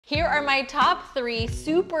Here are my top 3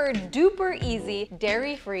 super duper easy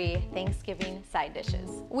dairy-free Thanksgiving side dishes.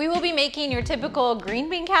 We will be making your typical green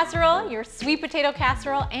bean casserole, your sweet potato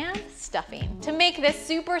casserole, and stuffing. To make this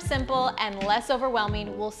super simple and less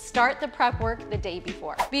overwhelming, we'll start the prep work the day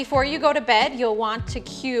before. Before you go to bed, you'll want to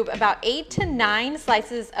cube about 8 to 9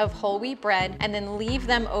 slices of whole wheat bread and then leave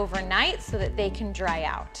them overnight so that they can dry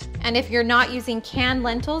out. And if you're not using canned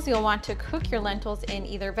lentils, you'll want to cook your lentils in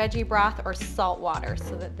either veggie broth or salt water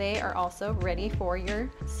so that they are also ready for your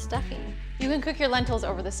stuffing. You can cook your lentils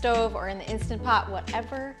over the stove or in the Instant Pot,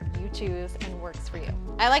 whatever you choose and works for you.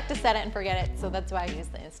 I like to set it and forget it, so that's why I use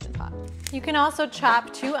the Instant Pot. You can also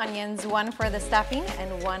chop 2 onions, one for the stuffing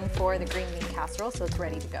and one for the green bean casserole, so it's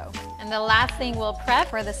ready to go. And the last thing we'll prep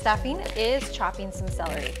for the stuffing is chopping some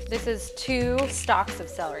celery. This is 2 stalks of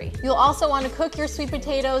celery. You'll also want to cook your sweet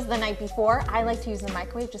potatoes the night before. I like to use the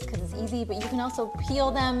microwave just because it's easy, but you can also peel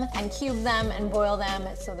them and cube them and boil them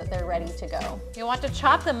so that they're ready to go. You'll want to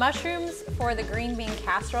chop the mushrooms for the green bean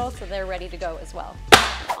casserole so they're ready to go as well.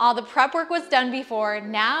 All the prep work was done before.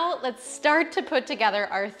 Now let's start to put together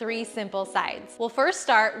our 3 simple sides. We'll first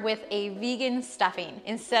start with a vegan stuffing.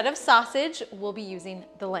 Instead of sausage, we'll be using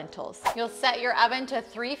the lentils. You'll set your oven to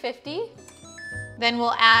 350. Then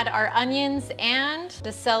we'll add our onions and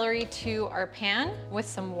the celery to our pan with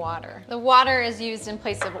some water. The water is used in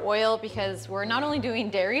place of oil because we're not only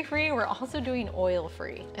doing dairy-free, we're also doing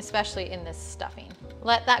oil-free, especially in this stuffing.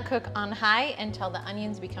 Let that cook on high until the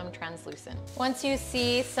onions become translucent. Once you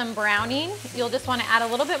see some browning, you'll just want to add a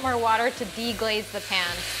little bit more water to deglaze the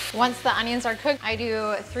pan. Once the onions are cooked, I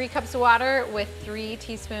do 3 cups of water with 3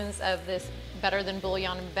 teaspoons of this better than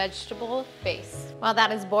bouillon vegetable base. While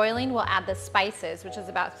that is boiling, we'll add the spices, which is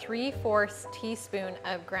about 3/4 teaspoon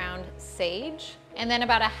of ground sage, and then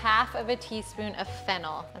about 1/2 teaspoon of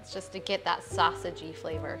fennel. That's just to get that sausagey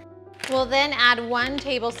flavor. We'll then add 1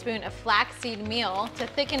 tablespoon of flaxseed meal to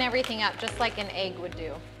thicken everything up just like an egg would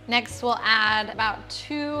do. Next, we'll add about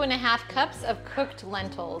 2.5 cups of cooked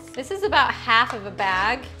lentils. This is about 1/2 of a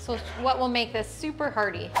bag, so what will make this super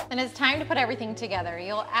hearty. And it's time to put everything together.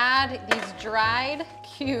 You'll add these dried,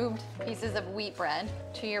 cubed pieces of wheat bread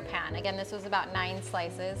to your pan. Again, this was about 9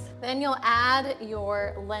 slices. Then you'll add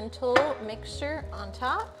your lentil mixture on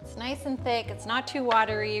top. It's nice and thick, it's not too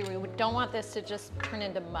watery. We don't want this to just turn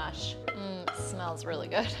into mush. It smells really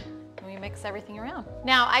good. We mix everything around.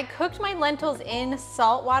 Now, I cooked my lentils in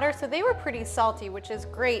salt water, so they were pretty salty, which is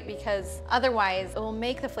great because otherwise it will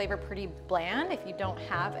make the flavor pretty bland if you don't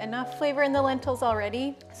have enough flavor in the lentils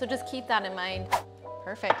already. So just keep that in mind.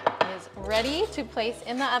 Perfect. It is ready to place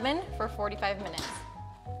in the oven for 45 minutes.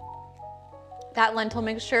 That lentil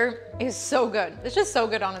mixture is so good. It's just so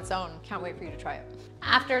good on its own. Can't wait for you to try it.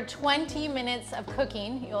 After 20 minutes of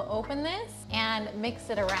cooking, you'll open this and mix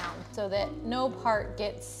it around so that no part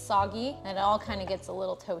gets soggy and it all kind of gets a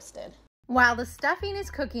little toasted. While the stuffing is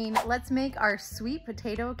cooking, let's make our sweet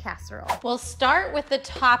potato casserole. We'll start with the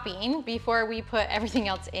topping before we put everything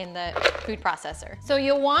else in the food processor. So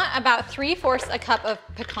you'll want about 3/4 cup of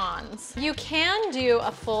pecans. You can do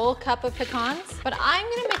a full cup of pecans, but I'm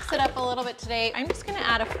gonna mix it up a little bit today. I'm just gonna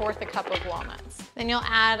add 1/4 cup of walnuts. Then you'll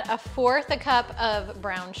add 1/4 cup of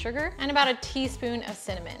brown sugar and about 1 teaspoon of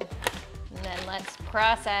cinnamon. And then let's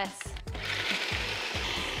process.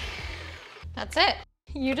 That's it.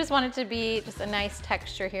 You just want it to be just a nice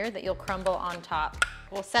texture here that you'll crumble on top.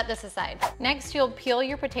 We'll set this aside. Next, you'll peel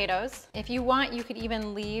your potatoes. If you want, you could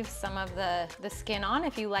even leave some of the skin on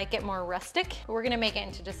if you like it more rustic. But we're gonna make it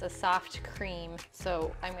into just a soft cream,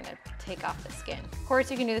 so I'm gonna take off the skin. Of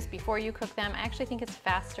course, you can do this before you cook them. I actually think it's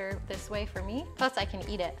faster this way for me. Plus, I can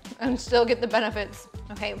eat it and still get the benefits.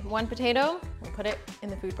 Okay, 1 potato, we'll put it in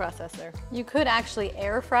the food processor. You could actually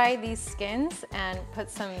air fry these skins and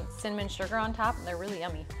put some cinnamon sugar on top. They're really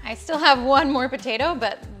yummy. I still have 1 more potato,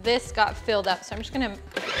 but this got filled up, so I'm just gonna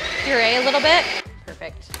puree a little bit.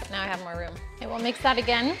 Perfect. Now I have more room. Okay, we'll mix that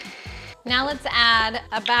again. Now let's add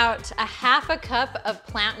about 1/2 cup of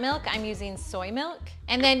plant milk. I'm using soy milk.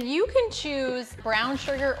 And then you can choose brown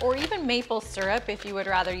sugar or even maple syrup if you would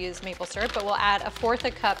rather use maple syrup, but we'll add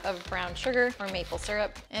 1/4 cup of brown sugar or maple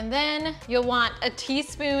syrup. And then you'll want 1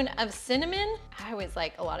 teaspoon of cinnamon. I always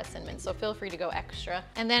like a lot of cinnamon, so feel free to go extra.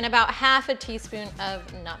 And then about 1/2 teaspoon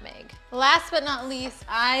of nutmeg. Last but not least,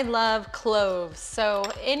 I love cloves. So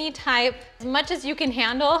any type, as much as you can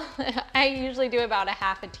handle, I usually do about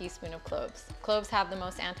 1/2 teaspoon of cloves. Cloves have the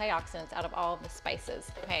most antioxidants out of all of the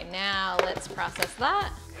spices. Okay, now let's process that.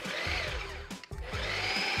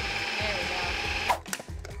 There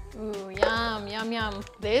we go. Ooh, yum, yum, yum.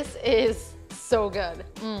 This is so good.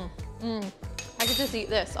 I could just eat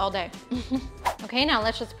this all day. Okay, now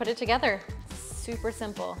let's just put it together. super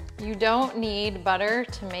simple. You don't need butter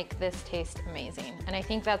to make this taste amazing. And I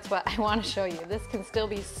think that's what I want to show you. This can still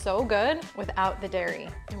be so good without the dairy.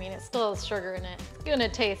 I mean, it still has sugar in it. It's gonna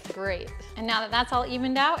taste great. And now that that's all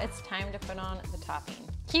evened out, it's time to put on the topping.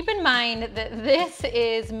 Keep in mind that this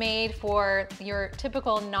is made for your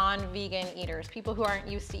typical non-vegan eaters, people who aren't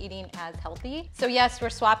used to eating as healthy. So yes, we're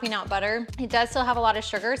swapping out butter. It does still have a lot of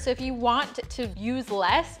sugar, so if you want to use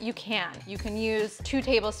less, you can. You can use 2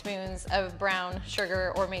 tablespoons of brown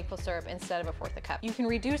sugar or maple syrup instead of 1/4 cup. You can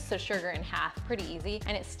reduce the sugar in half pretty easy,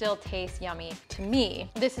 and it still tastes yummy to me.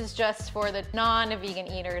 This is just for the non-vegan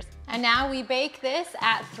eaters. And now we bake this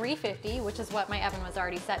at 350, which is what my oven was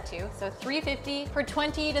already set to. So 350 for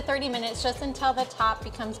 20 to 30 minutes, just until the top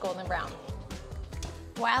becomes golden brown.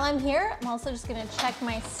 While I'm here, I'm also just gonna check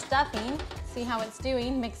my stuffing, see how it's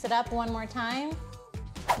doing, mix it up one more time.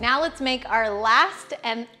 Now let's make our last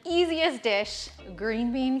and easiest dish,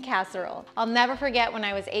 green bean casserole. I'll never forget when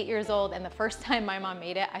I was 8 years old and the first time my mom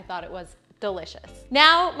made it, I thought it was delicious.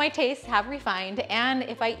 Now my tastes have refined, and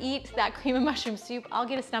if I eat that cream of mushroom soup, I'll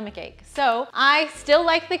get a stomach ache. So I still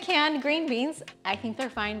like the canned green beans. I think they're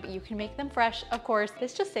fine, but you can make them fresh, of course.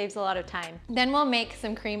 This just saves a lot of time. Then we'll make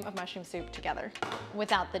some cream of mushroom soup together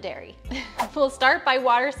without the dairy. We'll start by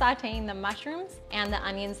water sauteing the mushrooms and the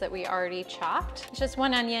onions that we already chopped. It's just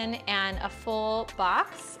 1 onion and a full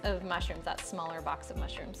box of mushrooms, that smaller box of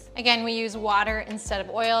mushrooms. Again, we use water instead of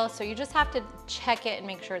oil, so you just have to check it and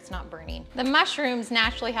make sure it's not burning. The mushrooms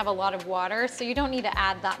naturally have a lot of water, so you don't need to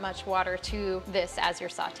add that much water to this as you're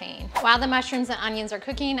sauteing. While the mushrooms and onions are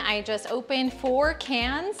cooking, I just opened 4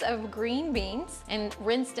 cans of green beans and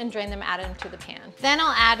rinsed and drained them, added them to the pan. Then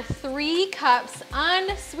I'll add 3 cups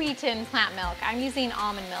unsweetened plant milk. I'm using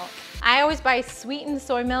almond milk. I always buy sweetened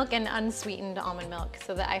soy milk and unsweetened almond milk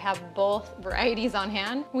so that I have both varieties on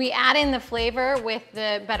hand. We add in the flavor with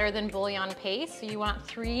the Better Than Bouillon paste, so you want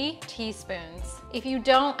 3 teaspoons. If you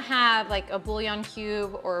don't have like a bouillon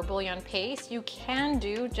cube or a bouillon paste, you can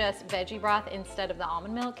do just veggie broth instead of the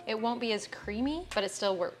almond milk. It won't be as creamy, but it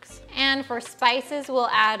still works. And for spices, we'll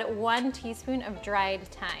add 1 teaspoon of dried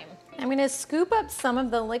thyme. I'm gonna scoop up some of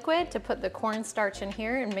the liquid to put the cornstarch in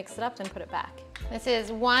here and mix it up, then put it back. This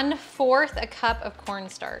is 1/4 a cup of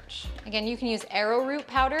cornstarch. Again, you can use arrowroot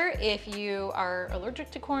powder if you are allergic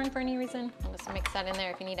to corn for any reason. I'll just mix that in there.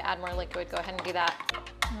 If you need to add more liquid, go ahead and do that.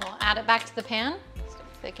 And we'll add it back to the pan, just to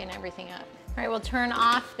thicken everything up. All right, we'll turn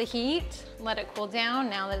off the heat, let it cool down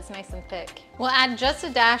now that it's nice and thick. We'll add just a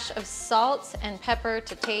dash of salt and pepper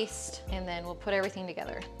to taste, and then we'll put everything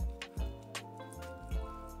together.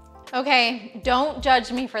 Okay, don't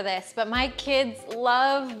judge me for this, but my kids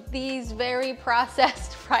love these very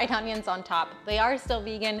processed fried onions on top. They are still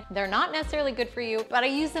vegan. They're not necessarily good for you, but I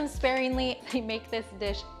use them sparingly. They make this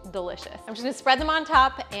dish delicious. I'm just gonna spread them on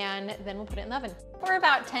top, and then we'll put it in the oven for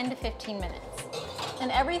about 10 to 15 minutes. And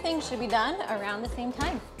everything should be done around the same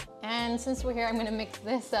time. And since we're here, I'm gonna mix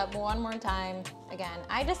this up one more time. Again,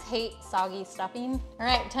 I just hate soggy stuffing. All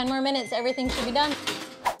right, 10 more minutes, everything should be done.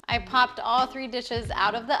 I popped all 3 dishes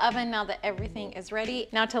out of the oven now that everything is ready.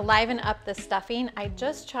 Now to liven up the stuffing, I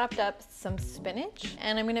just chopped up some spinach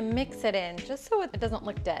and I'm gonna mix it in just so it doesn't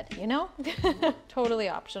look dead, you know? Totally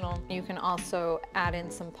optional. You can also add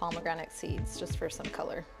in some pomegranate seeds just for some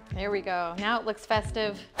color. There we go, now it looks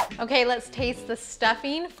festive. Okay, let's taste the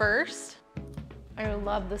stuffing first. I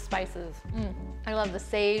love the spices. I love the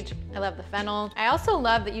sage, I love the fennel. I also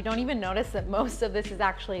love that you don't even notice that most of this is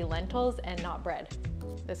actually lentils and not bread.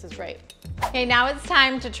 This is great. Okay, now it's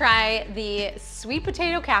time to try the sweet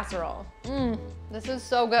potato casserole. This is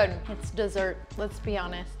so good. It's dessert, let's be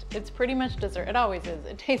honest. It's pretty much dessert, it always is.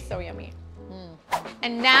 It tastes so yummy.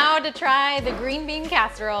 And now to try the green bean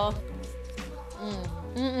casserole.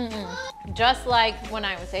 Just like when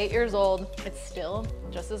I was 8 years old, it's still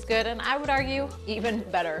just as good, and I would argue even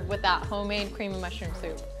better with that homemade cream of mushroom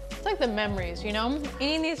soup. It's like the memories, you know?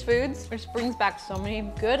 Eating these foods just brings back so many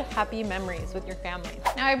good, happy memories with your family.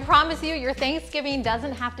 Now I promise you, your Thanksgiving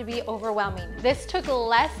doesn't have to be overwhelming. This took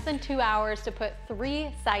less than 2 hours to put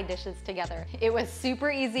 3 side dishes together. It was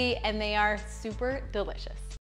super easy and they are super delicious.